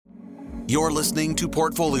You're listening to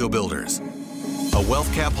Portfolio Builders, a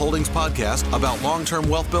WealthCap Holdings podcast about long-term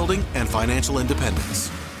wealth building and financial independence.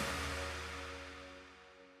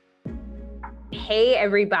 Hey,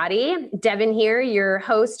 everybody. Devin here, your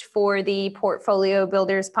host for the Portfolio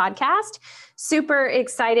Builders podcast. Super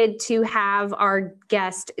excited to have our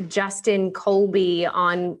guest, Justin Colby,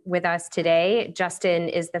 on with us today. Justin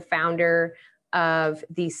is the founder of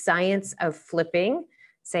The Science of Flipping.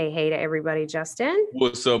 Say hey to everybody, Justin.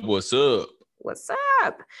 What's up? What's up? What's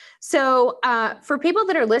up? So for people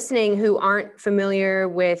that are listening who aren't familiar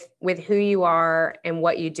with who you are and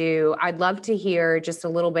what you do, I'd love to hear just a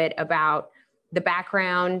little bit about the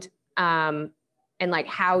background and like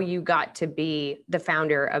how you got to be the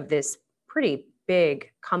founder of this pretty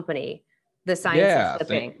big company, The Science of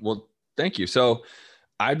Flipping. Thank you. So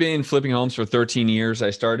I've been flipping homes for 13 years.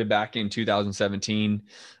 I started back in 2017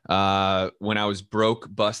 when I was broke,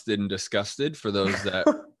 busted, and disgusted, for those that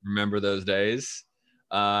remember those days.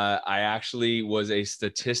 I actually was a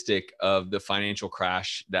statistic of the financial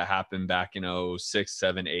crash that happened back in 06,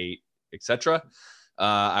 7, 8, etc.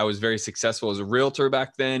 I was very successful as a realtor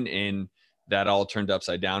back then, and that all turned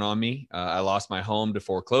upside down on me. I lost my home to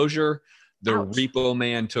foreclosure. The Ouch. repo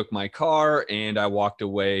man took my car, and I walked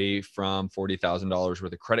away from $40,000 worth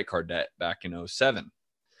of credit card debt back in 07.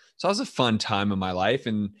 So it was a fun time of my life.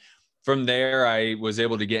 And from there, I was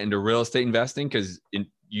able to get into real estate investing because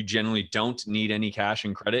you generally don't need any cash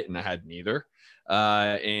and credit, and I had neither.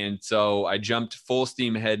 And so I jumped full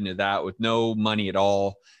steam ahead into that with no money at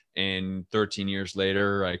all. And 13 years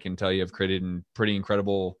later, I can tell you I've created a pretty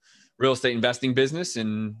incredible real estate investing business.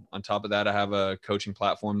 And on top of that, I have a coaching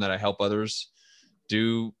platform that I help others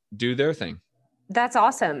do their thing. That's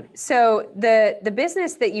awesome. So the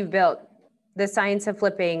business that you've built, The Science of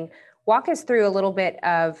Flipping, walk us through a little bit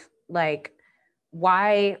of like,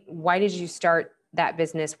 why did you start that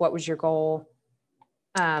business? What was your goal?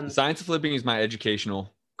 The Science of Flipping is my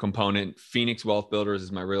educational component. Phoenix Wealth Builders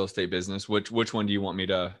is my real estate business. Which one do you want me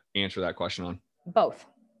to answer that question on? Both.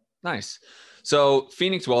 Nice. So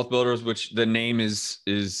Phoenix Wealth Builders, which the name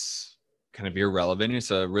is kind of irrelevant.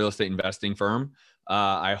 It's a real estate investing firm.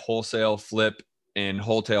 I wholesale, flip, and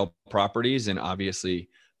wholesale properties, and obviously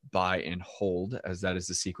buy and hold, as that is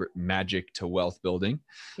the secret magic to wealth building.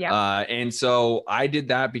 Yeah. And so I did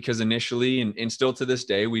that because initially, and still to this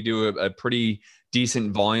day, we do a pretty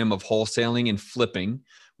decent volume of wholesaling and flipping,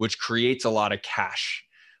 which creates a lot of cash.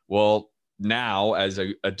 Well, now as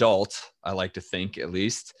an adult, I like to think at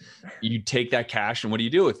least, you take that cash and what do you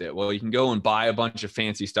do with it? Well, you can go and buy a bunch of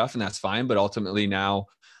fancy stuff and that's fine. But ultimately now,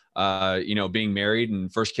 being married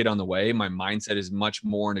and first kid on the way, my mindset is much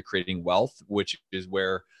more into creating wealth, which is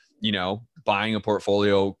where, buying a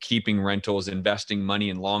portfolio, keeping rentals, investing money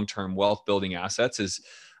in long-term wealth building assets is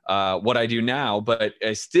what I do now. But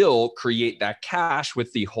I still create that cash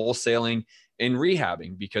with the wholesaling and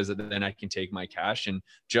rehabbing, because then I can take my cash and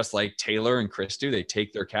just like Taylor and Chris do, they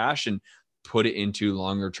take their cash and put it into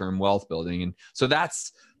longer term wealth building. And so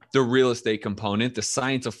that's the real estate component. The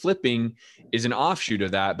Science of Flipping is an offshoot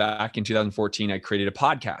of that. Back in 2014, I created a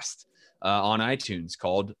podcast on iTunes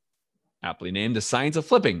called, aptly named, The Science of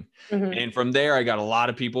Flipping. Mm-hmm. And from there, I got a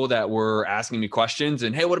lot of people that were asking me questions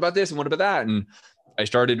and, hey, what about this? And what about that? And I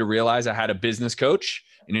started to realize I had a business coach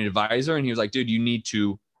and an advisor. And he was like, dude, you need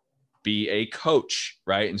to be a coach,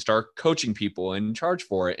 right? And start coaching people and charge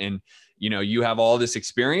for it. And, you have all this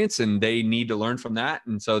experience and they need to learn from that.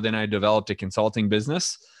 And so then I developed a consulting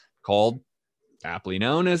business called, aptly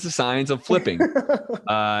known as, The Science of Flipping.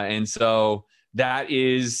 And so that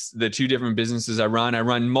is the two different businesses I run. I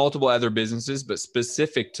run multiple other businesses, but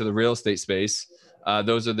specific to the real estate space,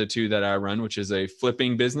 those are the two that I run, which is a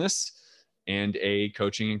flipping business and a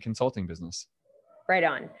coaching and consulting business. Right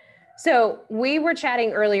on. So we were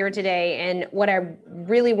chatting earlier today, and what I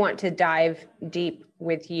really want to dive deep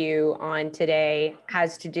with you on today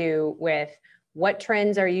has to do with what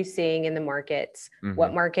trends are you seeing in the markets? Mm-hmm.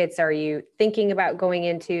 What markets are you thinking about going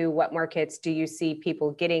into? What markets do you see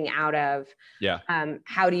people getting out of? Yeah.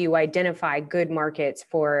 How do you identify good markets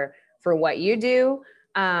for what you do?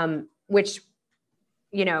 Which,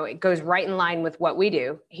 it goes right in line with what we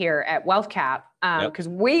do here at WealthCap. Because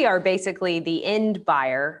we are basically the end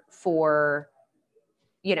buyer for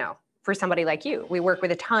somebody like you. We work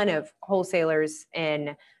with a ton of wholesalers,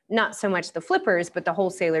 and not so much the flippers, but the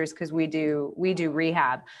wholesalers, because we do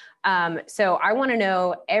rehab. So I want to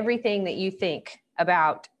know everything that you think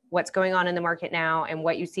about what's going on in the market now and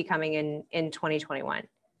what you see coming in 2021.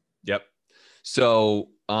 Yep. So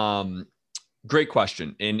great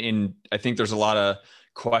question. And I think there's a lot of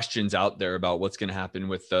questions out there about what's going to happen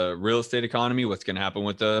with the real estate economy, what's going to happen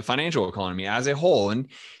with the financial economy as a whole. And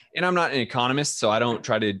and I'm not an economist, so I don't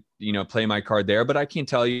try to, play my card there, but I can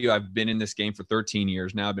tell you, I've been in this game for 13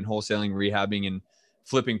 years now. I've been wholesaling, rehabbing, and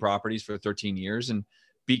flipping properties for 13 years. And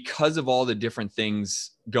because of all the different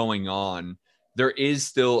things going on, there is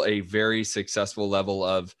still a very successful level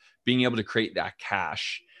of being able to create that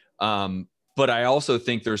cash. But I also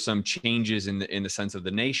think there's some changes in the sense of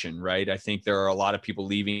the nation, right? I think there are a lot of people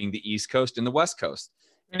leaving the East Coast and the West Coast,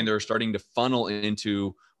 and they're starting to funnel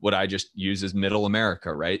into what I just use as middle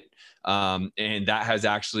America, right? And that has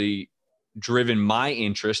actually driven my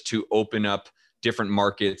interest to open up different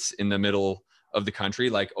markets in the middle of the country,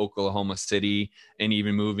 like Oklahoma City, and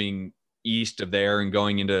even moving east of there and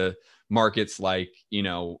going into markets like,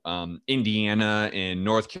 Indiana and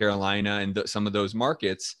North Carolina and some of those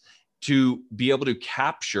markets to be able to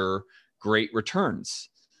capture great returns.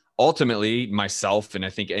 Ultimately, myself, and I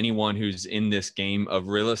think anyone who's in this game of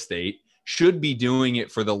real estate should be doing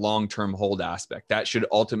it for the long-term hold aspect. That should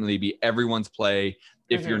ultimately be everyone's play.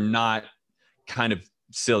 If you're not, kind of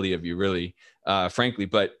silly of you, really, frankly,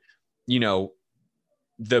 but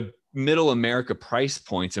the middle America price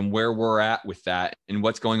points and where we're at with that and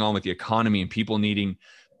what's going on with the economy and people needing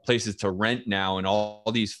places to rent now and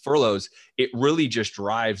all these furloughs, it really just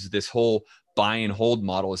drives this whole buy and hold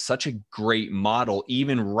model is such a great model,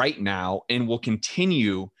 even right now, and will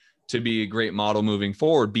continue to be a great model moving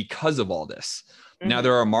forward because of all this. Now,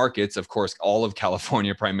 there are markets, of course, all of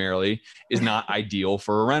California primarily is not ideal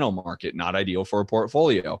for a rental market, not ideal for a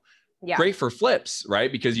portfolio. Yeah. Great for flips,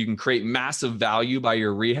 right? Because you can create massive value by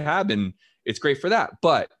your rehab and it's great for that.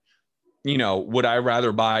 But, would I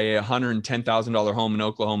rather buy a $110,000 home in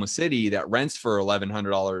Oklahoma City that rents for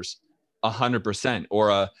 $1,100, 100%, or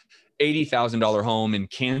a $80,000 home in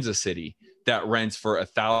Kansas City that rents for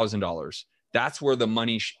 $1,000? That's where the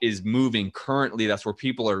money is moving currently. That's where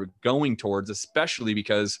people are going towards, especially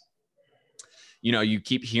because, you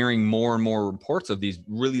keep hearing more and more reports of these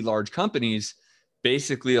really large companies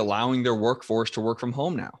basically allowing their workforce to work from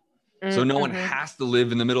home now. So no one has to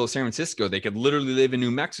live in the middle of San Francisco. They could literally live in New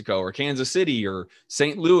Mexico or Kansas City or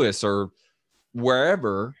St. Louis or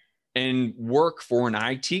wherever and work for an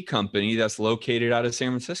IT company that's located out of San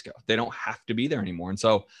Francisco. They don't have to be there anymore. And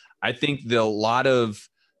so I think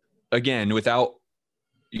again, without,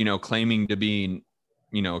 claiming to be,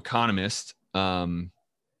 economist,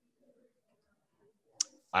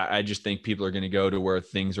 I just think people are going to go to where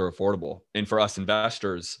things are affordable. And for us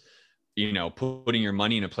investors, putting your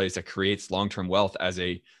money in a place that creates long-term wealth as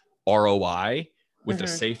a ROI with the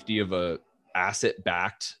safety of a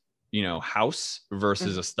asset-backed, house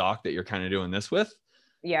versus a stock that you're kind of doing this with.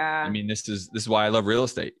 Yeah. I mean, this is why I love real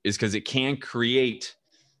estate, is because it can create,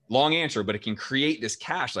 long answer, but it can create this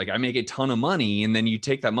cash. Like I make a ton of money and then you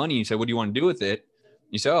take that money and you say, what do you want to do with it?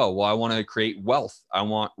 You say, oh, well, I want to create wealth. I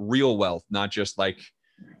want real wealth, not just like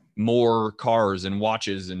more cars and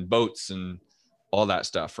watches and boats and all that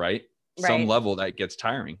stuff, right? Some level that gets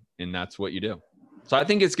tiring, and that's what you do. So I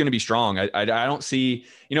think it's going to be strong. I don't see,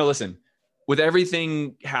 listen, with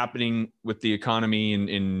everything happening with the economy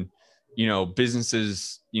and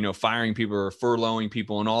businesses, firing people or furloughing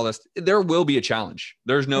people and all this, there will be a challenge.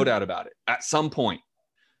 There's no doubt about it at some point.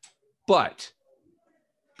 But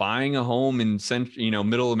buying a home in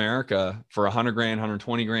middle America for $100,000,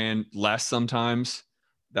 $120,000 less sometimes,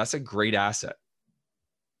 that's a great asset.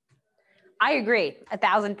 I agree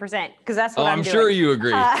 1,000% because that's what I'm doing. I'm sure you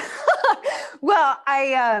agree. Well,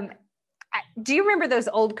 do you remember those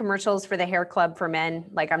old commercials for the hair club for men?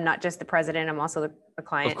 Like, I'm not just the president, I'm also the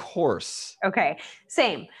client. Of course. Okay.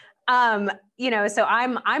 Same. So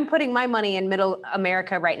I'm putting my money in middle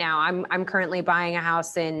America right now. I'm currently buying a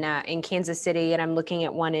house in Kansas City, and I'm looking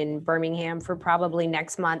at one in Birmingham for probably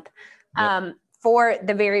next month. Yep. For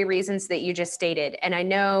the very reasons that you just stated. And I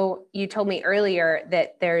know you told me earlier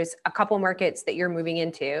that there's a couple markets that you're moving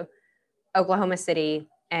into, Oklahoma City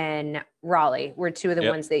and Raleigh were two of the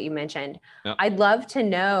ones that you mentioned. Yep. I'd love to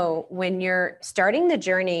know, when you're starting the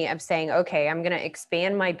journey of saying, okay, I'm going to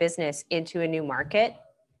expand my business into a new market,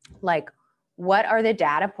 like what are the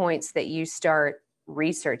data points that you start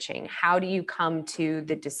researching? How do you come to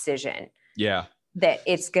the decision? Yeah. That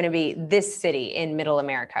it's going to be this city in middle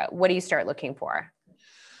America? What do you start looking for?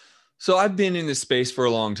 So I've been in this space for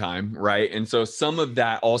a long time, right? And so some of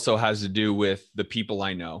that also has to do with the people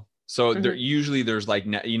I know. So there's like,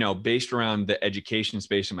 based around the education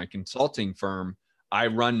space in my consulting firm, I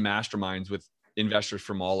run masterminds with investors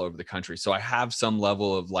from all over the country. So I have some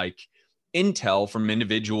level of like intel from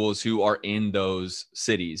individuals who are in those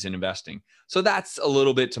cities and investing. So that's a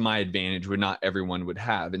little bit to my advantage, where not everyone would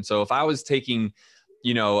have. And so if I was taking,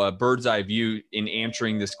 a bird's eye view in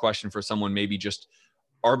answering this question for someone, maybe just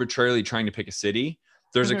arbitrarily trying to pick a city,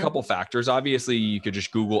 There's a couple factors. Obviously, you could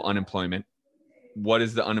just Google unemployment. What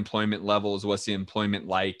is the unemployment levels? What's the employment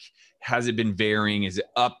like? Has it been varying? Is it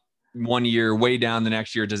up one year, way down the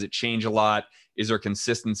next year? Does it change a lot? Is there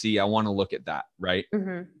consistency? I want to look at that, right?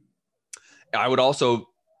 I would also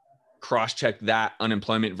cross-check that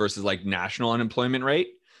unemployment versus like national unemployment rate,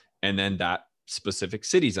 and then that specific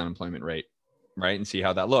city's unemployment rate, right? And see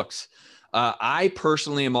how that looks. I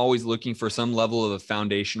personally am always looking for some level of a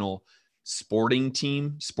foundational sporting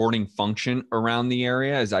team, sporting function around the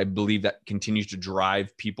area, as I believe that continues to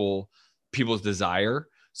drive people's desire.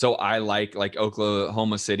 So I like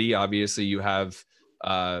Oklahoma City. Obviously, you have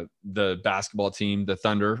the basketball team, the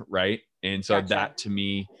Thunder, right? And so that to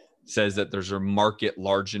me says that there's a market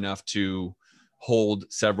large enough to hold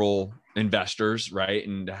several investors, right?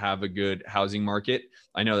 And to have a good housing market.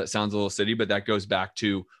 I know that sounds a little silly, but that goes back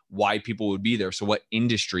to why people would be there. So what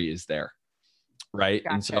industry is there, right?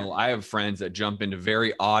 And so I have friends that jump into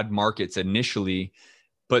very odd markets initially,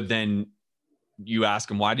 but then you ask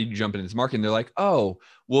them, why did you jump into this market? And they're like, oh,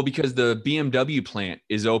 well, because the BMW plant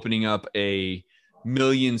is opening up a 1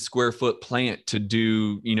 million square foot plant to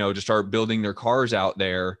do, to start building their cars out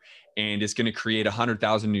there. And it's going to create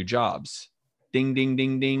 100,000 new jobs. Ding, ding,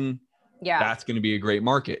 ding, ding. Yeah. That's going to be a great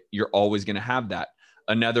market. You're always going to have that.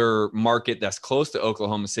 Another market that's close to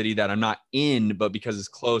Oklahoma City that I'm not in, but because it's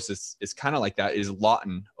close, it's kind of like that, is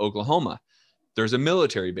Lawton, Oklahoma. There's a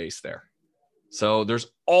military base there. So there's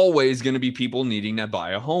always going to be people needing to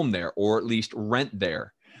buy a home there, or at least rent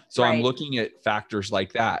there. So I'm looking at factors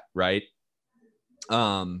like that, right?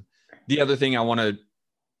 The other thing I want to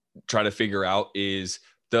try to figure out is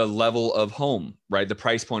the level of home, right? The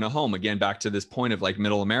price point of home. Again, back to this point of like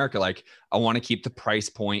middle America, like I want to keep the price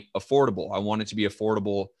point affordable. I want it to be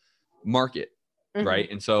affordable market, right?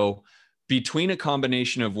 And so between a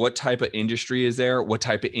combination of what type of industry is there, what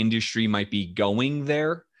type of industry might be going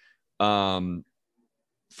there,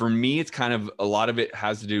 for me, it's kind of a lot of it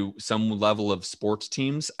has to do some level of sports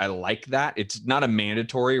teams. I like that. It's not a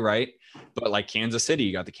mandatory, right? But like Kansas City,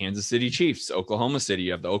 you got the Kansas City Chiefs. Oklahoma City,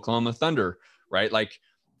 you have the Oklahoma Thunder, right? Like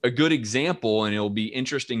a good example, and it'll be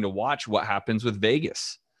interesting to watch what happens with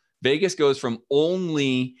Vegas. Vegas goes from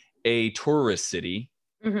only a tourist city,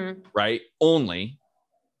 right? Only,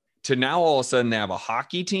 to now all of a sudden they have a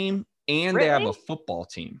hockey team and they have a football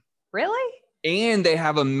team. Really? And they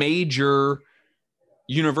have a major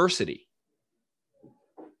university.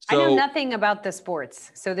 So, I know nothing about the sports,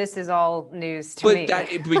 so this is all news to me.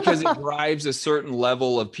 Because it drives a certain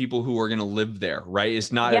level of people who are going to live there, right?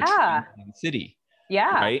 It's not a city.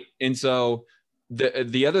 Yeah. Right. And so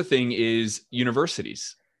the other thing is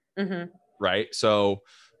universities, right? So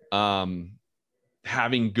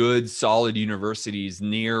having good, solid universities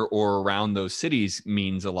near or around those cities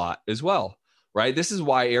means a lot as well, right? This is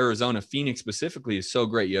why Arizona, Phoenix specifically, is so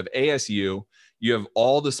great. You have ASU, you have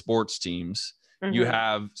all the sports teams, you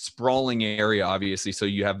have sprawling area, obviously. So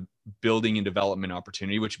you have building and development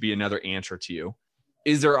opportunity, which would be another answer to you.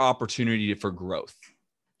 Is there opportunity for growth?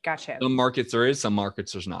 Gotcha. Some markets there is, some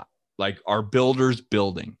markets there's not. Like, are builders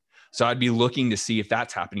building? So I'd be looking to see if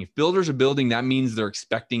that's happening. If builders are building, that means they're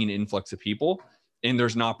expecting an influx of people and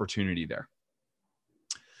there's an opportunity there.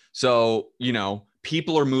 So,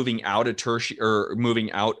 people are moving out of tertiary or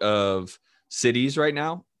moving out of cities right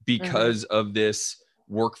now because of this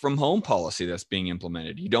work from home policy that's being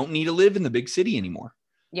implemented. You don't need to live in the big city anymore.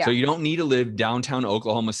 Yeah. So you don't need to live downtown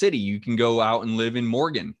Oklahoma City. You can go out and live in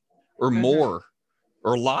Morgan or Moore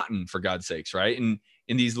or Lawton, for God's sakes, right? And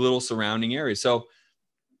in these little surrounding areas. So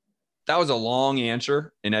that was a long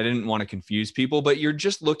answer, and I didn't want to confuse people, but you're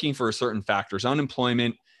just looking for certain factors: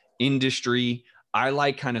 unemployment, industry. I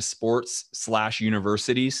like kind of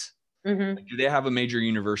sports/universities. Like, do they have a major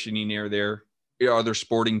university near there? Are there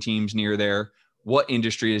sporting teams near there? What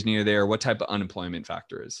industry is near there? What type of unemployment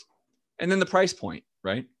factor is? And then the price point,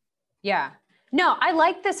 right? Yeah. No, I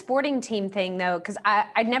like the sporting team thing though, because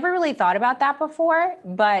I'd never really thought about that before,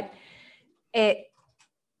 but I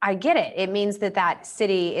get it. It means that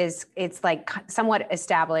city it's like somewhat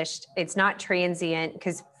established. It's not transient,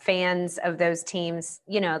 because fans of those teams,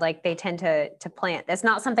 like they tend to plant. That's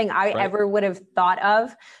not something I ever would have thought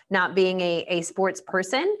of, not being a sports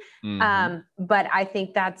person. But I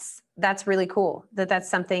think that's really cool that's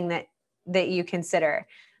something that you consider.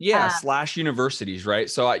 Yeah. / universities, right?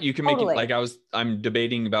 So you can make it like I'm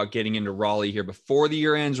debating about getting into Raleigh here before the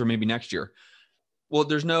year ends or maybe next year. Well,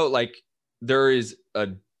 there is a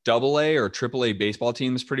AA or AAA baseball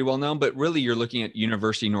team that's pretty well known, but really you're looking at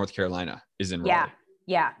University of North Carolina is in Raleigh.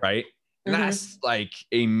 Yeah. Right. And that's like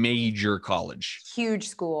a major college. Huge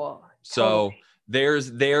school. So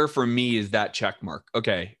there for me is that check mark.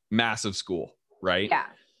 Okay. Massive school. right? Yeah.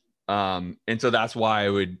 And so that's why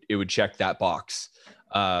it would check that box.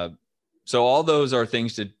 So all those are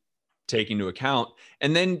things to take into account.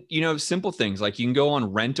 And then, simple things like you can go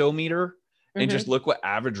on Rentometer and just look what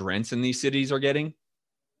average rents in these cities are getting,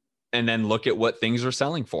 and then look at what things are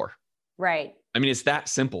selling for. Right. I mean, it's that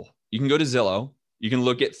simple. You can go to Zillow. You can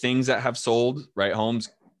look at things that have sold, right? Homes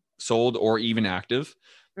sold or even active.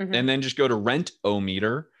 And then just go to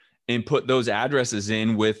Rentometer and put those addresses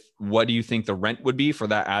in with what do you think the rent would be for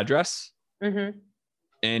that address? And,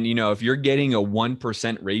 if you're getting a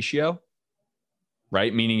 1% ratio,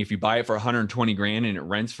 right? Meaning if you buy it for 120 grand and it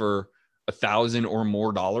rents for $1,000 or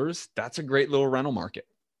more dollars, that's a great little rental market.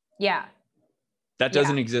 Yeah. That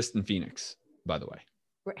doesn't exist in Phoenix, by the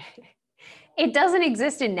way. It doesn't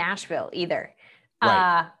exist in Nashville either.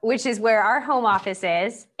 Right. Which is where our home office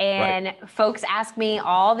is. And folks ask me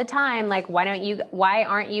all the time, like, why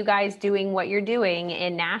aren't you guys doing what you're doing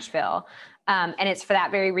in Nashville? And it's for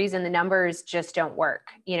that very reason. The numbers just don't work.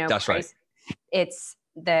 That's right. It's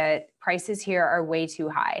the prices here are way too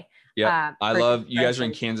high. Yeah. I love, you guys are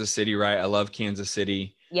in Kansas City, right? I love Kansas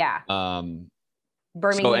City. Yeah.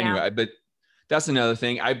 Birmingham. So anyway, but that's another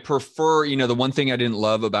thing. I prefer, the one thing I didn't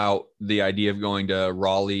love about the idea of going to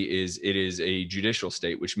Raleigh is it is a judicial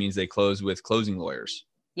state, which means they close with closing lawyers.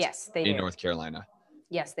 Yes, they do. In North Carolina.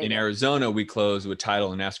 Yes, they do. In Arizona, we close with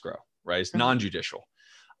title and escrow, right? It's non-judicial.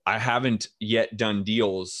 I haven't yet done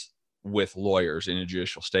deals with lawyers in a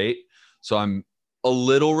judicial state. So I'm a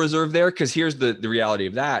little reserved there, because here's the reality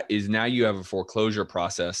of that is now you have a foreclosure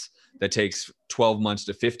process that takes 12 months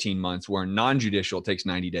to 15 months, where non-judicial takes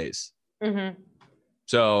 90 days.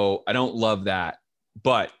 So I don't love that,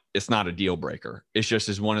 but it's not a deal breaker. It's just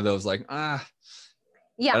as one of those like, I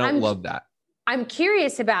don't love that. I'm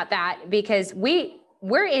curious about that because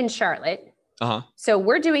we're in Charlotte. So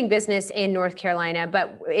we're doing business in North Carolina,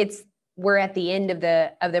 but we're at the end of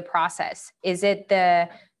the process. Is it the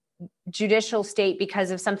judicial state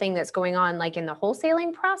because of something that's going on like in the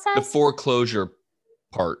wholesaling process? The foreclosure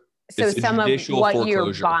part. So some of what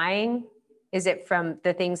you're buying, is it from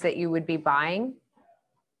the things that you would be buying?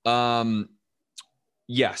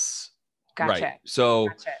 Yes. Gotcha. Right. So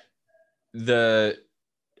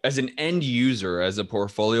as an end user, as a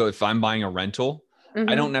portfolio, if I'm buying a rental,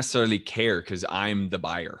 I don't necessarily care because I'm the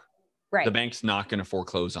buyer. Right. The bank's not going to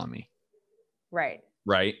foreclose on me. Right.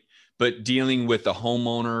 Right. But dealing with the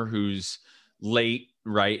homeowner who's late,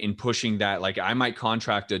 right, and pushing that, like I might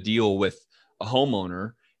contract a deal with a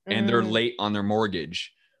homeowner and they're late on their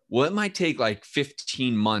mortgage. Well, it might take like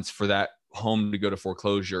 15 months for that home to go to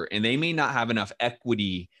foreclosure, and they may not have enough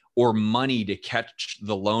equity or money to catch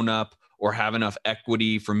the loan up or have enough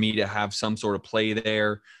equity for me to have some sort of play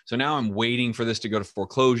there. So now I'm waiting for this to go to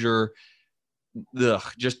foreclosure.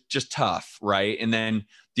 Just tough, right? And then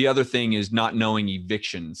the other thing is not knowing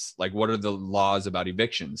evictions. Like, what are the laws about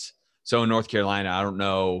evictions? So in North Carolina, I don't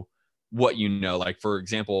know what like, for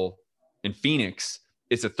example, in Phoenix,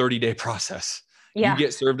 it's a 30-day process. Yeah. You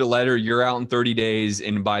get served a letter, you're out in 30 days.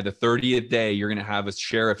 And by the 30th day, you're going to have a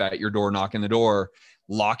sheriff at your door, knocking the door,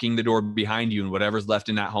 locking the door behind you. And whatever's left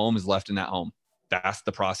in that home is left in that home. That's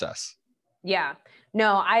the process. Yeah.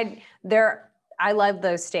 No, I love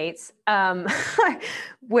those states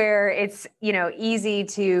where it's, easy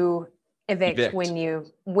to evict. when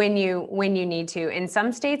you need to. And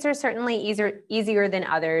some states are certainly easier than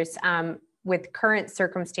others with current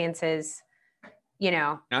circumstances.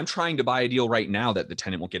 I'm trying to buy a deal right now that the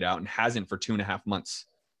tenant won't get out and hasn't for 2.5 months.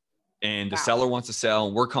 And the seller wants to sell,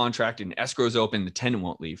 and we're contracted and escrow's open, the tenant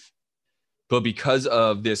won't leave. But because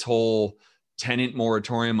of this whole tenant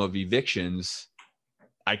moratorium of evictions,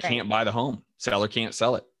 I can't buy the home. Seller can't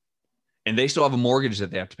sell it. And they still have a mortgage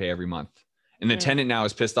that they have to pay every month. And the tenant now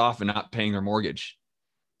is pissed off and not paying their mortgage.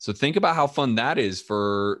 So think about how fun that is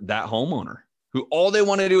for that homeowner who all they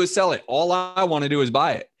want to do is sell it. All I want to do is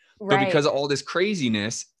buy it. But because of all this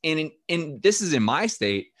craziness, and this is in my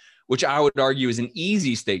state, which I would argue is an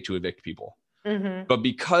easy state to evict people. But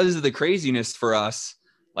because of the craziness for us,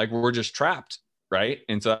 like we're just trapped, right?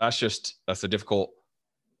 And so that's a difficult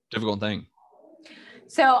thing.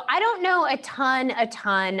 So I don't know a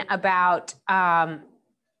ton about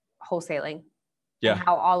wholesaling and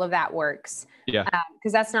how all of that works. Yeah.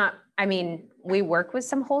 Because that's not, we work with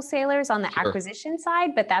some wholesalers on the acquisition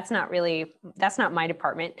side, but that's not my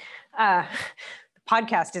department. The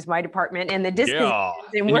podcast is my department, and the discipline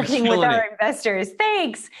in working with our investors.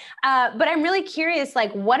 Thanks. But I'm really curious,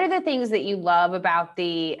 like, what are the things that you love about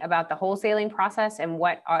the wholesaling process, and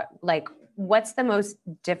what's the most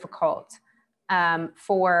difficult I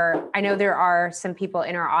know there are some people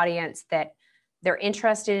in our audience that they're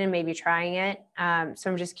interested in maybe trying it. So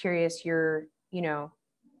I'm just curious your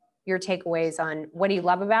your takeaways on what do you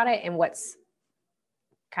love about it and what's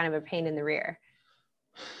kind of a pain in the rear?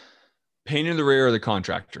 Pain in the rear are the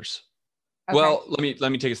contractors. Okay. Well, let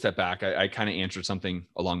me take a step back. I kind of answered something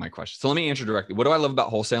along my question. So let me answer directly. What do I love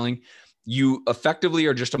about wholesaling? You effectively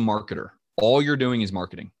are just a marketer. All you're doing is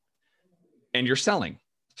marketing and you're selling.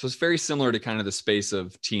 So it's very similar to kind of the space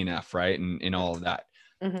of TNF, right? And all of that.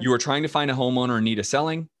 Mm-hmm. You are trying to find a homeowner in need of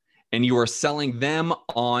selling, and you are selling them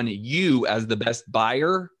on you as the best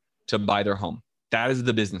buyer to buy their home. That is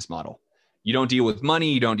the business model. You don't deal with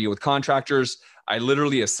money. You don't deal with contractors. I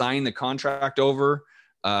literally assign the contract over.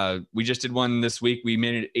 We just did one this week. We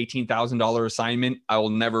made an $18,000 assignment. I will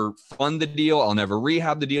never fund the deal. I'll never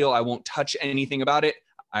rehab the deal. I won't touch anything about it.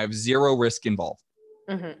 I have zero risk involved.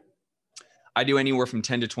 Mm-hmm. I do anywhere from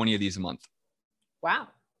 10 to 20 of these a month. Wow.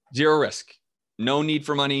 Zero risk. No need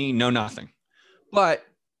for money, no nothing. But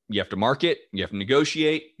you have to market, you have to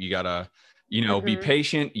negotiate, you got to, be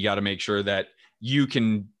patient. You got to make sure that you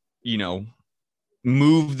can,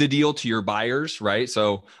 move the deal to your buyers, right?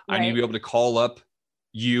 So I need to be able to call up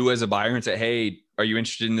you as a buyer and say, hey, are you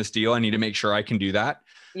interested in this deal? I need to make sure I can do that.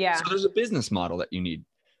 Yeah. So there's a business model that you need,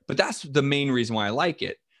 but that's the main reason why I like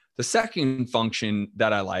it. The second function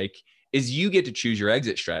that I like is you get to choose your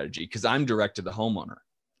exit strategy because I'm direct to the homeowner.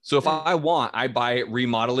 So if I want, I buy it,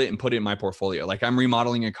 remodel it, and put it in my portfolio. Like I'm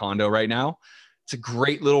remodeling a condo right now. It's a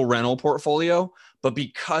great little rental portfolio, but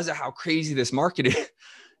because of how crazy this market is,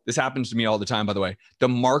 this happens to me all the time, by the way, the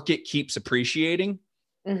market keeps appreciating.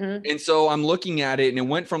 Mm-hmm. And so I'm looking at it and it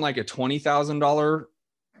went from like a $20,000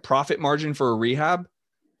 profit margin for a rehab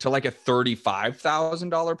to like a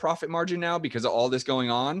 $35,000 profit margin now because of all this going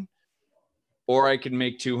on. Or I could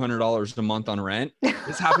make $200 a month on rent.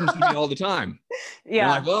 This happens to me all the time. Yeah.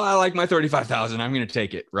 And I'm like, well, I like my 35,000. I'm going to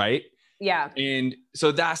take it. Right. Yeah. And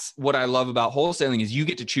so that's what I love about wholesaling is you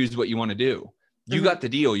get to choose what you want to do. You got the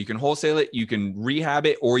deal. You can wholesale it, you can rehab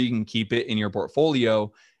it, or you can keep it in your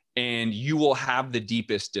portfolio and you will have the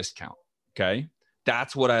deepest discount. Okay.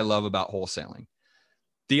 That's what I love about wholesaling.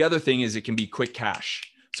 The other thing is it can be quick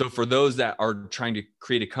cash. So for those that are trying to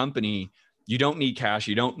create a company, you don't need cash.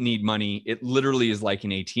 You don't need money. It literally is like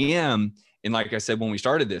an ATM. And like I said, when we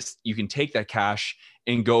started this, you can take that cash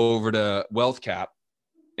and go over to WealthCap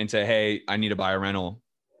and say, hey, I need to buy a rental.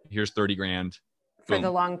 Here's 30 grand. For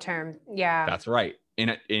the long term. Yeah. That's right.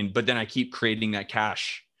 But then I keep creating that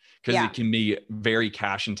cash because it can be very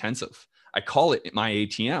cash intensive. I call it my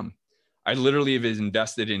ATM. I literally have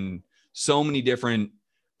invested in so many different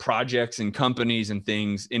projects and companies and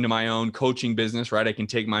things into my own coaching business, right? I can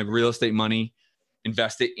take my real estate money,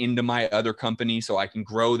 invest it into my other company so I can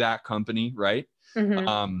grow that company, right?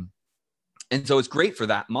 Mm-hmm. And so it's great for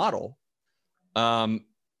that model.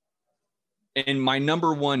 And my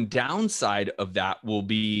number one downside of that will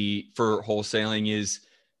be for wholesaling is,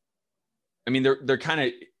 I mean, there kind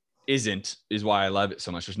of is why I love it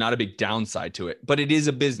so much. There's not a big downside to it, but it is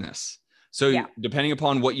a business. So depending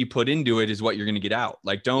upon what you put into it is what you're going to get out.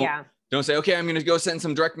 Like, don't say, okay, I'm going to go send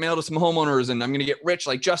some direct mail to some homeowners and I'm going to get rich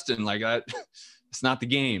like Justin. Like that. It's not the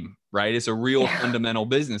game, right? It's a real fundamental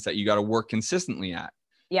business that you got to work consistently at.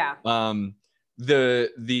 Yeah.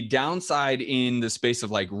 The downside in the space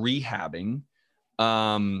of like rehabbing,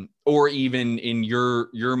 or even in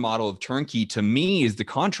your model of turnkey, to me is the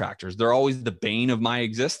contractors. They're always the bane of my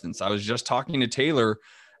existence. I was just talking to Taylor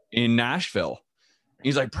in Nashville.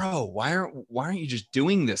 He's like, bro, why aren't you just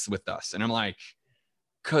doing this with us? And I'm like,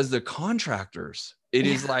 because the contractors, it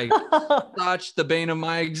is like such the bane of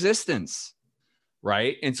my existence.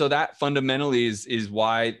 Right. And so that fundamentally is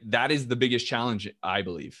why that is the biggest challenge, I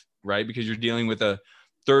believe. Right. Because you're dealing with a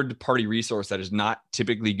third party resource that is not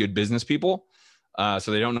typically good business people.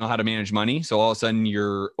 So they don't know how to manage money. So all of a sudden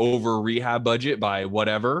you're over rehab budget by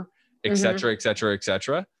whatever, et cetera, et cetera, et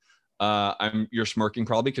cetera. You're smirking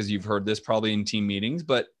probably because you've heard this probably in team meetings,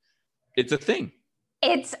 but it's a thing.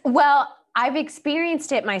 I've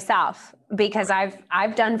experienced it myself because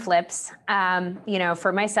I've done flips,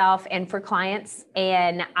 for myself and for clients,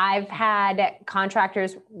 and I've had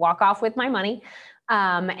contractors walk off with my money.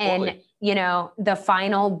 The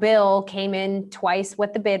final bill came in twice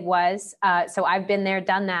what the bid was. So I've been there,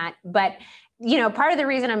 done that. But part of the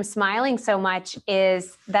reason I'm smiling so much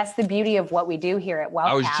is that's the beauty of what we do here at WealthCap.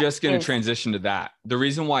 I was just going to transition to that. The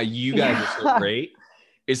reason why you guys are so great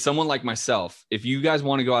is someone like myself. If you guys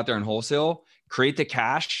want to go out there and wholesale, create the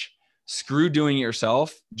cash, screw doing it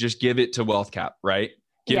yourself, just give it to WealthCap, right?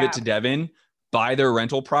 Give it to Devin, buy their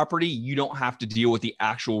rental property. You don't have to deal with the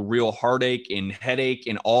actual real heartache and headache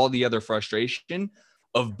and all the other frustration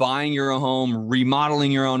of buying your own home,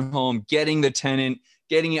 remodeling your own home, getting the tenant,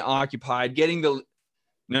 getting it occupied,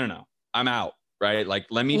 no, I'm out. right? Like,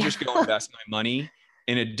 let me just go invest my money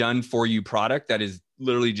in a done for you product that is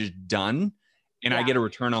literally just done. And I get a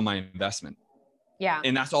return on my investment. Yeah.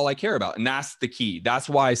 And that's all I care about. And that's the key. That's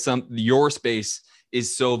why your space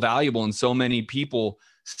is so valuable. And so many people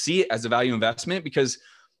see it as a value investment, because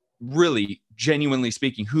really, genuinely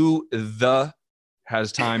speaking, who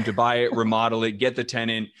has time to buy it, remodel it, get the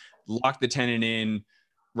tenant, lock the tenant in,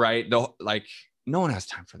 right? No one has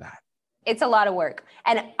time for that. It's a lot of work.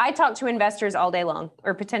 And I talk to investors all day long,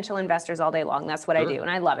 or potential investors all day long. That's what I do.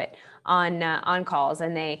 And I love it on calls.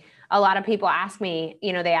 And a lot of people ask me,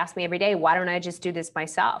 they ask me every day, why don't I just do this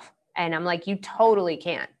myself? And I'm like, you totally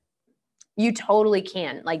can. You totally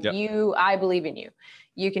can. Like I believe in you.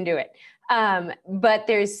 You can do it. But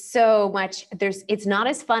there's so much, it's not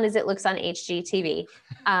as fun as it looks on HGTV.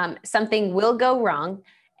 Something will go wrong.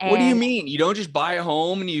 What do you mean? You don't just buy a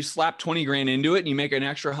home and you slap 20 grand into it and you make an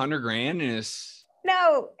extra 100 grand and it's...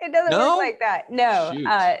 No, it doesn't work like that.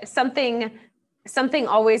 No, something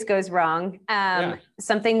always goes wrong.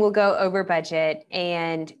 Something will go over budget.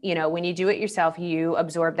 And, when you do it yourself, you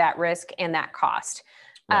absorb that risk and that cost.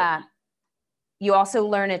 Right. You also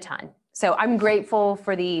learn a ton. So I'm grateful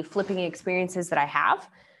for the flipping experiences that I have.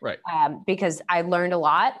 Right. Because I learned a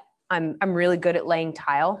lot. I'm really good at laying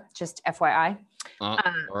tile, just FYI. All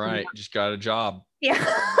right. Just got a job. Yeah.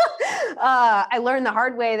 I learned the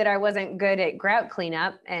hard way that I wasn't good at grout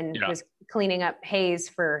cleanup and was cleaning up haze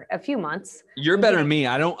for a few months. You're better than me.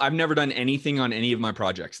 I've never done anything on any of my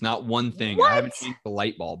projects. Not one thing. What? I haven't changed the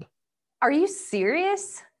light bulb. Are you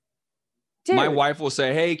serious? Dude. My wife will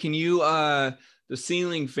say, hey, can you, the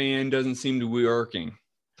ceiling fan doesn't seem to be working.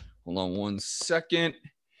 Hold on one second.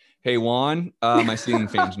 Hey, Juan, my ceiling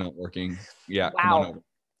fan's not working. Yeah. Wow. Come on over.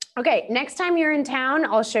 Okay. Next time you're in town,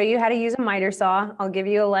 I'll show you how to use a miter saw. I'll give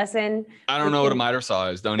you a lesson. I don't know what a miter saw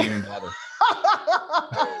is. Don't even bother.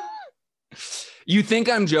 You think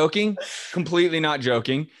I'm joking? Completely not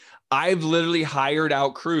joking. I've literally hired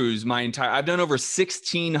out crews I've done over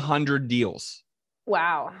 1,600 deals.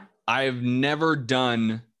 Wow. I've never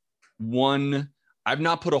done I've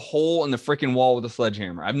not put a hole in the freaking wall with a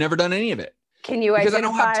sledgehammer. I've never done any of it. Can you because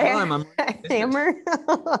identify I don't have time. I'm hammer?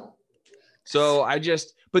 So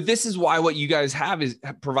but this is why what you guys have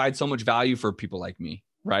provide so much value for people like me,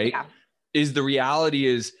 right? Yeah. The reality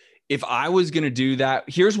is, if I was going to do that,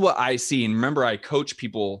 here's what I see. And remember, I coach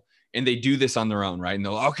people and they do this on their own, right? And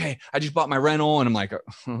they're like, okay, I just bought my rental. And I'm like,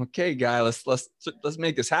 okay, guy, let's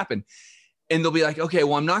make this happen. And they'll be like, okay,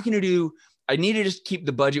 well, I need to just keep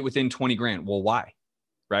the budget within 20 grand. Well, why?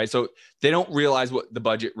 Right. So they don't realize what the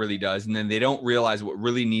budget really does. And then they don't realize what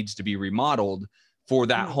really needs to be remodeled for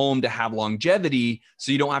that home to have longevity.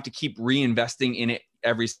 So you don't have to keep reinvesting in it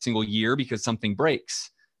every single year because something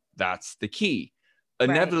breaks. That's the key.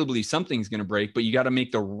 Inevitably, something's going to break, but you got to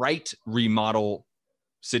make the right remodel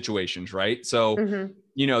situations, right? So,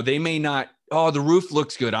 they may not, the roof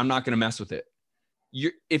looks good, I'm not going to mess with it.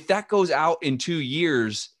 If that goes out in 2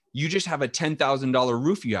 years, you just have a $10,000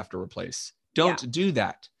 roof you have to replace. Don't do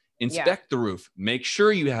that. Inspect the roof, make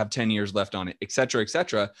sure you have 10 years left on it, et cetera, et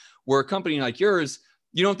cetera. Where a company like yours,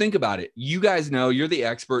 you don't think about it. You guys know, you're the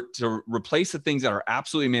expert to replace the things that are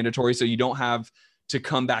absolutely mandatory so you don't have to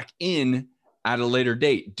come back in at a later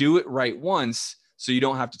date. Do it right once so you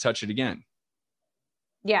don't have to touch it again.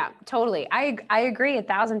 Yeah, totally. I agree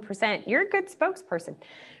 1,000%. You're a good spokesperson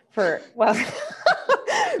for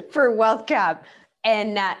WealthCap.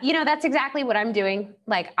 And, that's exactly what I'm doing.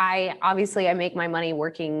 Like I make my money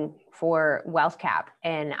working for WealthCap,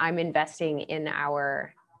 and I'm investing in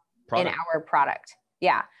our product.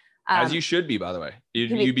 Yeah. As you should be, by the way.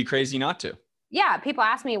 You'd be crazy not to. Yeah. People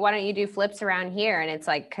ask me, why don't you do flips around here? And it's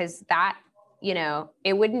like, cause that,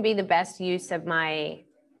 it wouldn't be the best use of my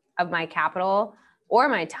capital or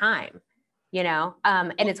my time,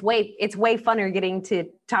 and it's way funner getting to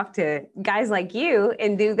talk to guys like you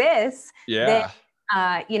and do this. Yeah.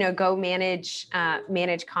 Than, go manage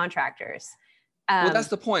contractors. Well, that's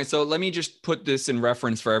the point. So let me just put this in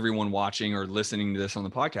reference for everyone watching or listening to this on the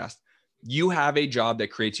podcast. You have a job that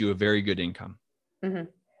creates you a very good income. Mm-hmm.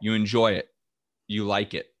 You enjoy it. You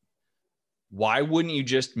like it. Why wouldn't you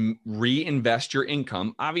just reinvest your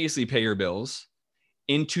income, obviously pay your bills,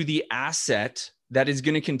 into the asset that is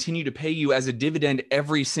going to continue to pay you as a dividend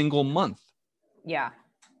every single month? Yeah.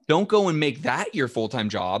 Don't go and make that your full-time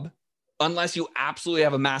job unless you absolutely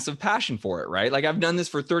have a massive passion for it, right? Like I've done this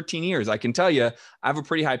for 13 years. I can tell you, I have a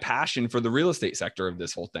pretty high passion for the real estate sector of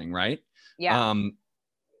this whole thing, right? Yeah.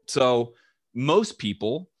 So most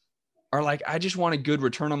people are like, I just want a good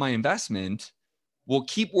return on my investment. Well,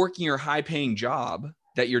 keep working your high paying job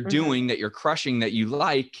that you're doing, that you're crushing, that you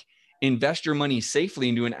like, invest your money safely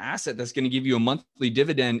into an asset that's going to give you a monthly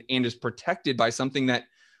dividend and is protected by something that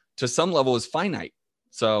to some level is finite.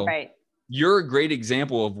 So you're a great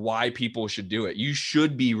example of why people should do it. You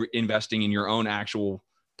should be investing in your own actual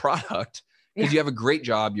product because you have a great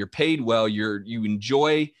job. You're paid well. You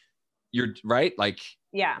enjoy your right. Like,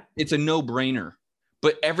 it's a no brainer,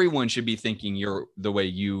 but everyone should be thinking the way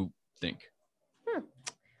you think. Well,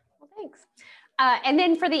 thanks. And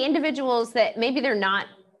then for the individuals that maybe they're not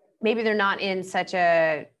in such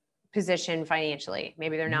a position financially,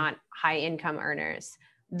 maybe they're not high income earners.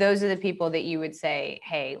 Those are the people that you would say,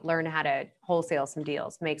 hey, learn how to wholesale some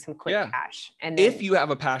deals, make some quick cash. And then, if you have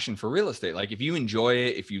a passion for real estate, like if you enjoy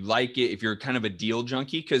it, if you like it, if you're kind of a deal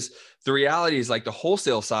junkie, because the reality is like the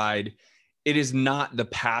wholesale side, it is not the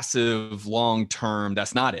passive long-term.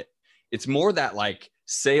 That's not it. It's more that like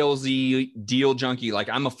salesy deal junkie. Like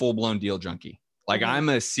I'm a full-blown deal junkie. Like I'm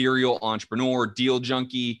a serial entrepreneur, deal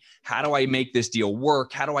junkie. How do I make this deal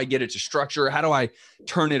work? How do I get it to structure? How do I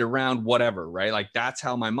turn it around? Whatever, right? Like that's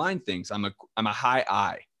how my mind thinks. I'm a high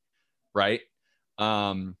I, right?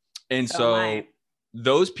 And so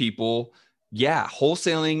those people,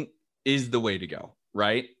 wholesaling is the way to go,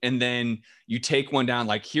 right? And then you take one down,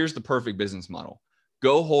 like here's the perfect business model.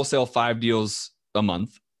 Go wholesale 5 deals a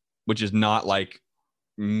month, which is not like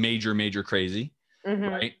major crazy.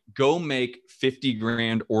 Right? Go make 50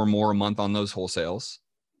 grand or more a month on those wholesales.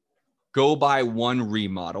 Go buy one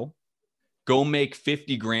remodel. Go make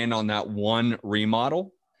 50 grand on that one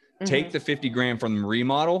remodel. Take the 50 grand from the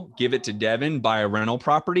remodel, give it to Devin, buy a rental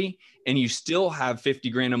property, and you still have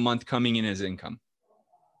 50 grand a month coming in as income.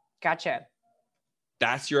 Gotcha.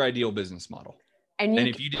 That's your ideal business model. And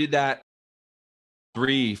if you did that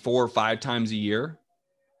 3, 4, 5 times a year,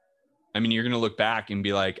 I mean, you're going to look back and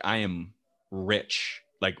be like, I am rich,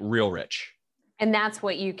 like real rich. And that's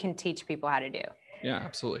what you can teach people how to do. Yeah,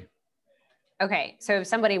 absolutely. Okay. So if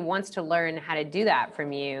somebody wants to learn how to do that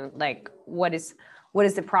from you, like what does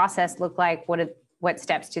the process look like? What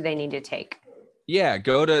steps do they need to take? Yeah,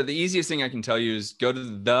 the easiest thing I can tell you is go to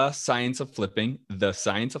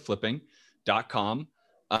thescienceofflipping.com.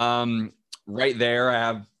 Right there, I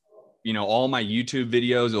have, all my YouTube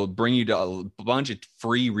videos. It'll bring you to a bunch of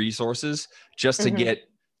free resources just to get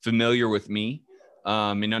familiar with me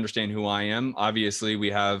and understand who I am. Obviously, we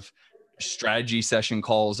have strategy session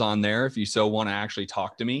calls on there if you so want to actually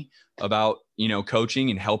talk to me about, coaching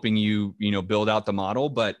and helping you, build out the model.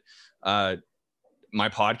 But my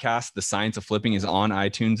podcast, The Science of Flipping, is on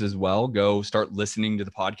iTunes as well. Go start listening to the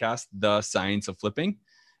podcast, The Science of Flipping,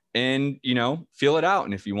 and, feel it out.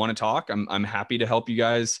 And if you want to talk, I'm happy to help you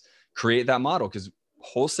guys create that model, because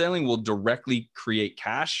wholesaling will directly create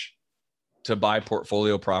cash to buy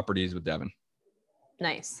portfolio properties with Devin.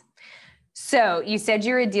 Nice. So you said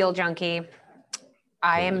you're a deal junkie.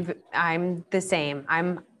 I'm the same.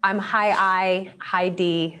 I'm high I, high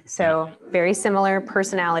D. So very similar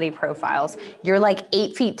personality profiles. You're like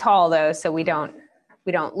 8 feet tall though. So we don't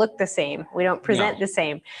look the same. We don't present the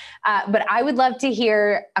same. But I would love to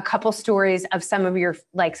hear a couple stories of some of your,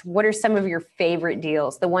 like, what are some of your favorite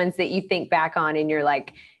deals? The ones that you think back on and you're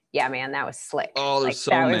like, yeah, man, that was slick. Oh, there's so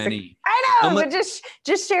many. I know, but just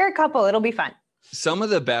share a couple. It'll be fun. Some of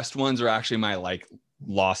the best ones are actually my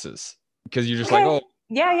losses, because you're just like, oh,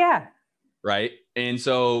 yeah. Right. And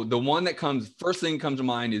so the one that first thing comes to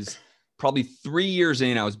mind is probably 3 years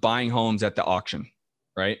in, I was buying homes at the auction.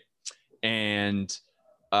 Right. And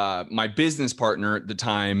my business partner at the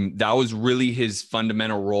time, that was really his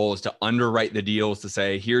fundamental role, is to underwrite the deals, to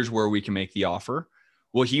say, here's where we can make the offer.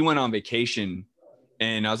 Well, he went on vacation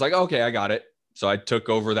and I was like, okay, I got it. So I took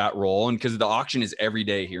over that role. And because the auction is every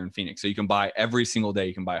day here in Phoenix, so you can buy every single day,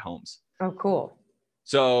 you can buy homes. Oh, cool.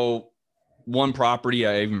 So one property,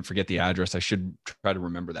 I even forget the address, I should try to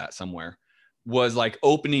remember that somewhere, was like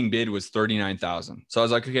opening bid was 39,000. So I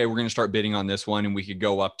was like, okay, we're going to start bidding on this one, and we could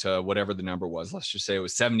go up to whatever the number was. Let's just say it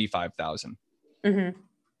was 75,000.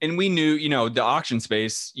 And we knew, the auction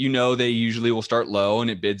space, they usually will start low and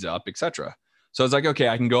it bids up, etc. So I was like, okay,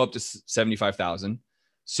 I can go up to 75,000.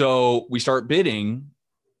 So we start bidding,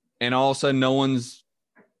 and all of a sudden no one's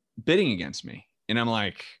bidding against me. And I'm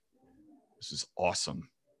like, this is awesome.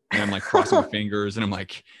 And I'm like crossing my fingers, and I'm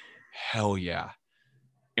like, hell yeah.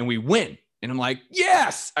 And we win. And I'm like,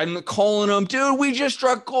 yes. I'm calling them, dude, we just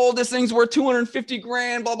struck gold. This thing's worth 250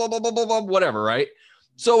 grand, blah, blah, blah, blah, blah, blah, whatever. Right.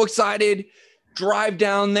 So excited, drive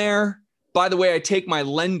down there. By the way, I take my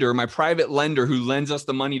lender, my private lender who lends us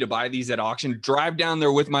the money to buy these at auction, drive down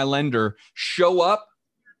there with my lender, show up.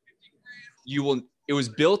 It was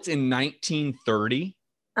built in 1930,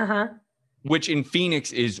 which in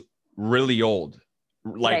Phoenix is really old.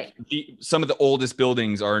 Like some of the oldest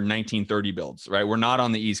buildings are 1930 builds, right? We're not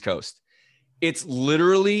on the East Coast. It's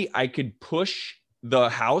literally, I could push the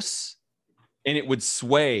house and it would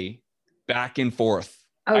sway back and forth.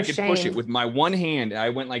 Oh, I could push it with my one hand. I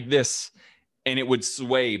went like this and it would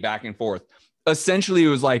sway back and forth. Essentially, it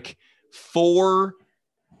was like 4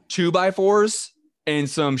 2x4s and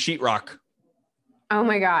some sheetrock. Oh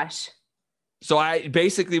my gosh. So I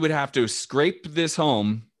basically would have to scrape this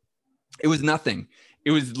home. It was nothing.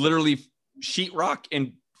 It was literally sheetrock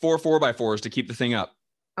and 4 4x4s to keep the thing up.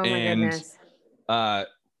 Oh my goodness.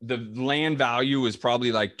 The land value was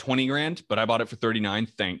probably like 20 grand, but I bought it for 39.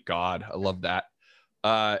 Thank God. I love that.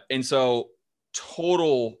 And so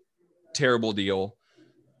total terrible deal.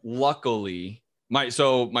 Luckily,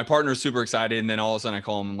 my partner's super excited. And then all of a sudden I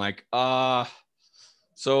call him, I'm like,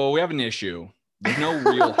 so we have an issue. There's no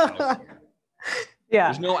real house. Yeah.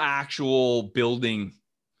 There's no actual building.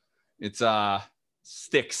 It's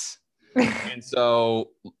sticks. And so,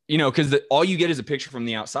 because all you get is a picture from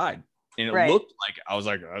the outside. And it looked like, I was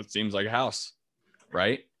like, that seems like a house.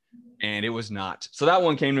 Right. And it was not. So that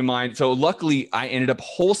one came to mind. So luckily I ended up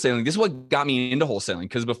wholesaling. This is what got me into wholesaling.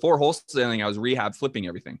 Because before wholesaling, I was rehab flipping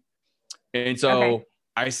everything. And so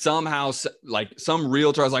I somehow, like some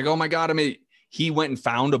realtor, I was like, oh my God, he went and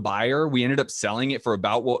found a buyer. We ended up selling it for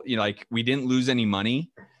about we didn't lose any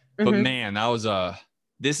money. Mm-hmm. But man,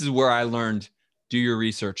 this is where I learned, do your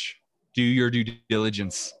research, do your due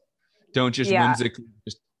diligence. Don't just whimsically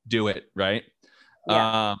just do it. Right.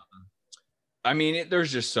 Yeah.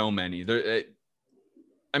 There's just so many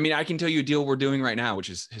I can tell you a deal we're doing right now, which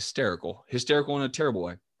is hysterical in a terrible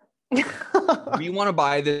way. We want to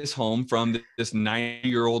buy this home from this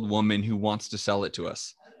 90-year-old woman who wants to sell it to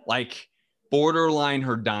us. Like borderline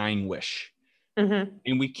her dying wish. Mm-hmm.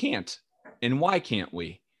 And we can't. And why can't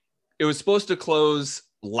we? It was supposed to close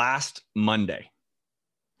last Monday.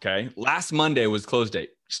 Okay. Last Monday was close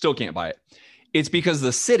date. Still can't buy it. It's because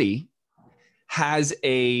the city has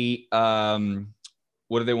a,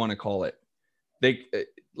 what do they want to call it?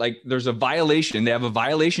 There's a violation. They have a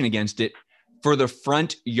violation against it for the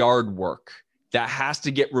front yard work that has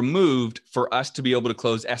to get removed for us to be able to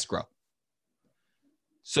close escrow.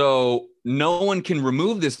 So no one can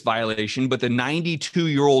remove this violation, but the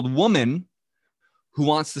 92-year-old woman who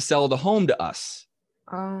wants to sell the home to us.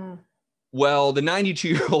 Oh. Well, the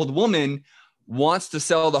 92-year-old woman wants to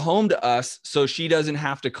sell the home to us so she doesn't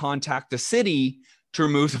have to contact the city to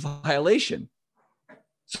remove the violation.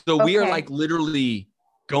 So we are like literally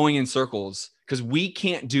going in circles because we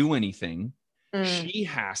can't do anything. She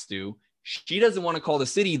has to. She doesn't want to call the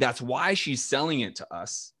city. That's why she's selling it to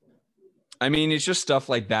us. It's just stuff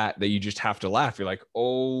like that you just have to laugh. You're like,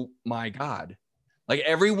 oh my God. Like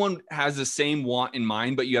everyone has the same want in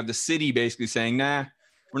mind, but you have the city basically saying, nah,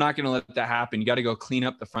 we're not going to let that happen. You got to go clean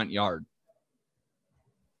up the front yard.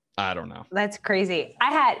 I don't know. That's crazy.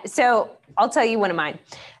 So I'll tell you one of mine.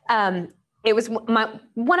 It was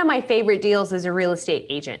one of my favorite deals as a real estate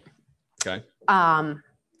agent. Okay.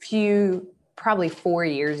 Probably 4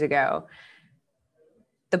 years ago,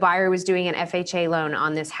 the buyer was doing an FHA loan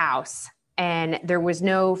on this house and there was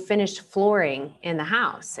no finished flooring in the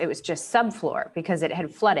house. It was just subfloor because it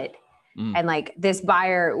had flooded. And this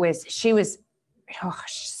buyer she was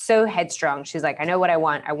so headstrong. She's like, I know what I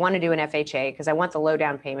want. I want to do an FHA because I want the low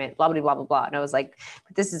down payment, blah, blah, blah, blah, blah. And I was like,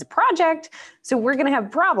 but this is a project. So we're going to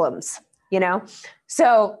have problems,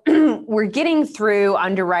 So we're getting through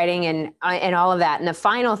underwriting and all of that. And the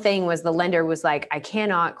final thing was the lender was like, I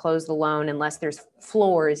cannot close the loan unless there's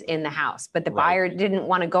floors in the house. But the buyer didn't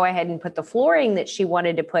want to go ahead and put the flooring that she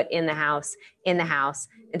wanted to put in the house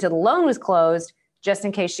until the loan was closed, just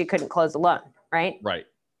in case she couldn't close the loan. Right. Right.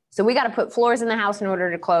 So we got to put floors in the house in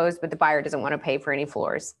order to close, but the buyer doesn't want to pay for any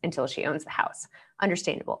floors until she owns the house.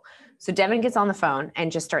 Understandable. So Devin gets on the phone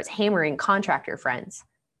and just starts hammering contractor friends.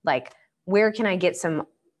 Like, where can I get some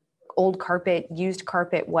old carpet, used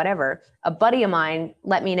carpet, whatever? A buddy of mine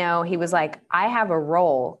let me know. He was like, I have a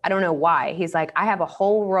roll. I don't know why. He's like, I have a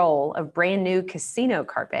whole roll of brand new casino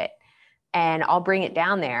carpet and I'll bring it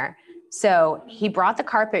down there. So he brought the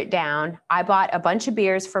carpet down. I bought a bunch of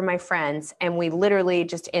beers for my friends and we literally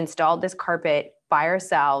just installed this carpet by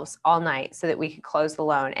ourselves all night so that we could close the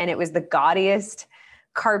loan. And it was the gaudiest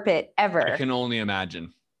carpet ever. I can only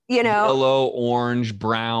imagine. Yellow, orange,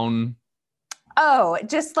 brown. Oh,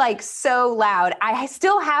 just like so loud. I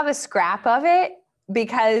still have a scrap of it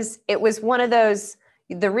because it was one of those.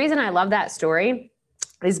 The reason I love that story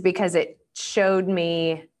is because it showed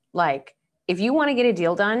me like, if you want to get a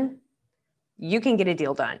deal done, you can get a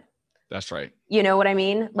deal done. That's right. You know what I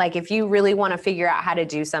mean? Like if you really want to figure out how to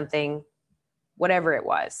do something, whatever it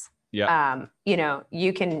was, Yeah. You know,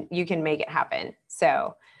 you can make it happen.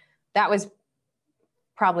 So that was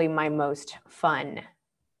probably my most fun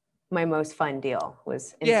deal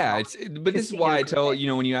was. Yeah. But this is why I tell, you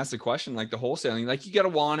know, when you ask the question, like the wholesaling, like you got to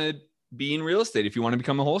want to be in real estate if you want to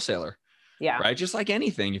become a wholesaler. Yeah. Right. Just like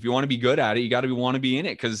anything, if you want to be good at it, you got to want to be in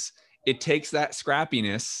it, because it takes that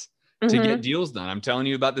scrappiness to get deals done. I'm telling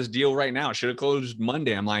you about this deal right now. Should have closed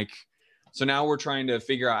Monday. I'm like, so now we're trying to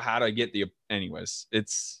figure out how to get anyways,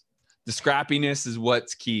 it's the scrappiness is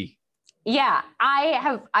what's key. Yeah.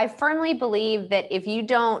 I firmly believe that if you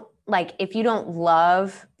don't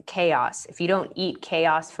love chaos, if you don't eat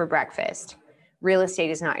chaos for breakfast, real estate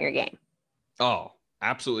is not your game. Oh,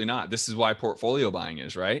 absolutely not. This is why portfolio buying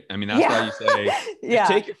is, right? I mean, that's why you say,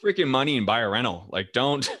 take your freaking money and buy a rental. Like,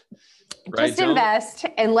 don't just invest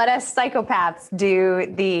and let us psychopaths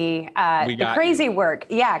do the crazy work.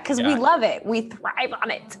 Yeah. Cause we love it. We thrive on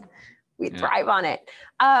it. Thrive on it.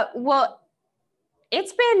 Well,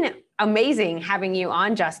 it's been amazing having you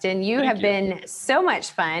on, Justin. You have been so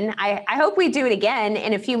much fun. I hope we do it again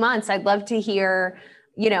in a few months. I'd love to hear,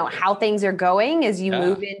 you know, how things are going as you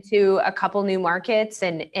move into a couple new markets,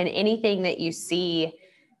 and anything that you see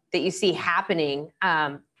happening.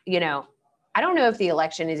 You know, I don't know if the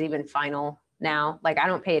election is even final now. Like, I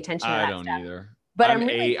don't pay attention to that stuff. I don't either. But I'm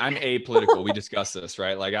apolitical. We discussed this,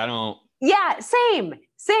 right? Like, I don't. Yeah, same.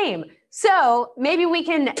 So maybe we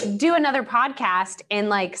can do another podcast in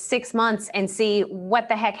like 6 months and see what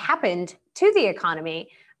the heck happened to the economy.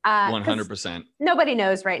 100%. Nobody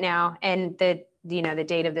knows right now. And the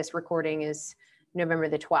date of this recording is November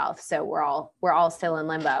the 12th. So we're all still in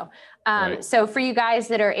limbo. Right. So for you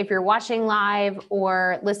guys if you're watching live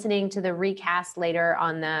or listening to the recast later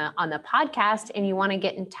on the podcast, and you want to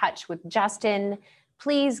get in touch with Justin,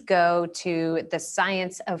 please go to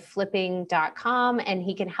thescienceofflipping.com, and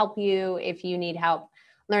he can help you if you need help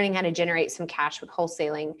learning how to generate some cash with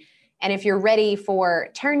wholesaling. And if you're ready for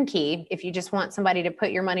turnkey, if you just want somebody to put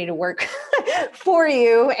your money to work for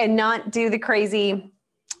you and not do the crazy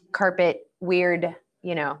carpet, weird,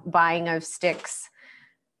 buying of sticks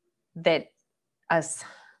that us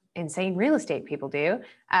insane real estate people do,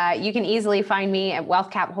 you can easily find me at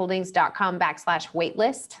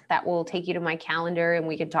wealthcapholdings.com/waitlist. That will take you to my calendar, and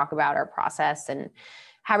we can talk about our process and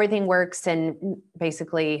how everything works. And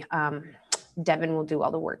basically, Devin will do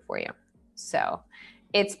all the work for you. So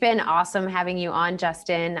it's been awesome having you on,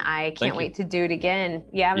 Justin. I can't wait to do it again.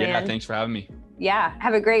 Yeah, man. Yeah, thanks for having me. Yeah.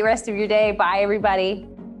 Have a great rest of your day. Bye, everybody.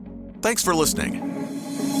 Thanks for listening.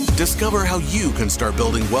 Discover how you can start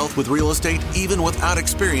building wealth with real estate even without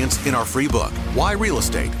experience in our free book, Why Real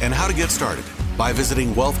Estate and How to Get Started, by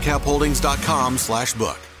visiting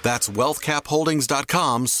wealthcapholdings.com/book. That's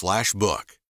wealthcapholdings.com/book.